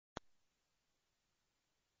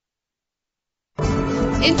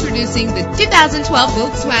Introducing the 2012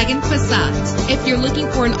 Volkswagen Passat. If you're looking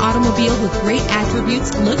for an automobile with great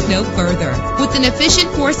attributes, look no further. With an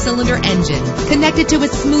efficient 4-cylinder engine connected to a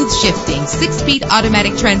smooth shifting 6-speed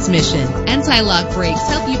automatic transmission, anti-lock brakes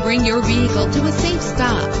help you bring your vehicle to a safe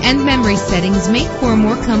stop, and memory settings make for a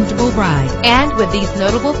more comfortable ride. And with these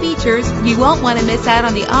notable features, you won't want to miss out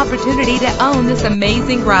on the opportunity to own this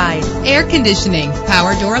amazing ride. Air conditioning,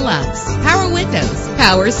 power door locks, power windows,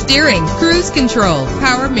 power steering, cruise control,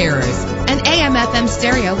 power mirrors, an AM/FM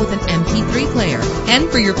stereo with an MP3 player. And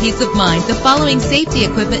for your peace of mind, the following safety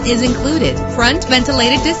equipment is included: front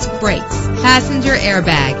ventilated disc brakes, passenger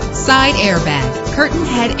airbag, side airbag, curtain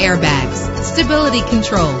head airbags, stability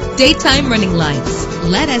control, daytime running lights.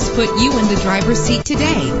 Let us put you in the driver's seat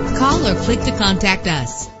today. Call or click to contact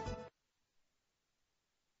us.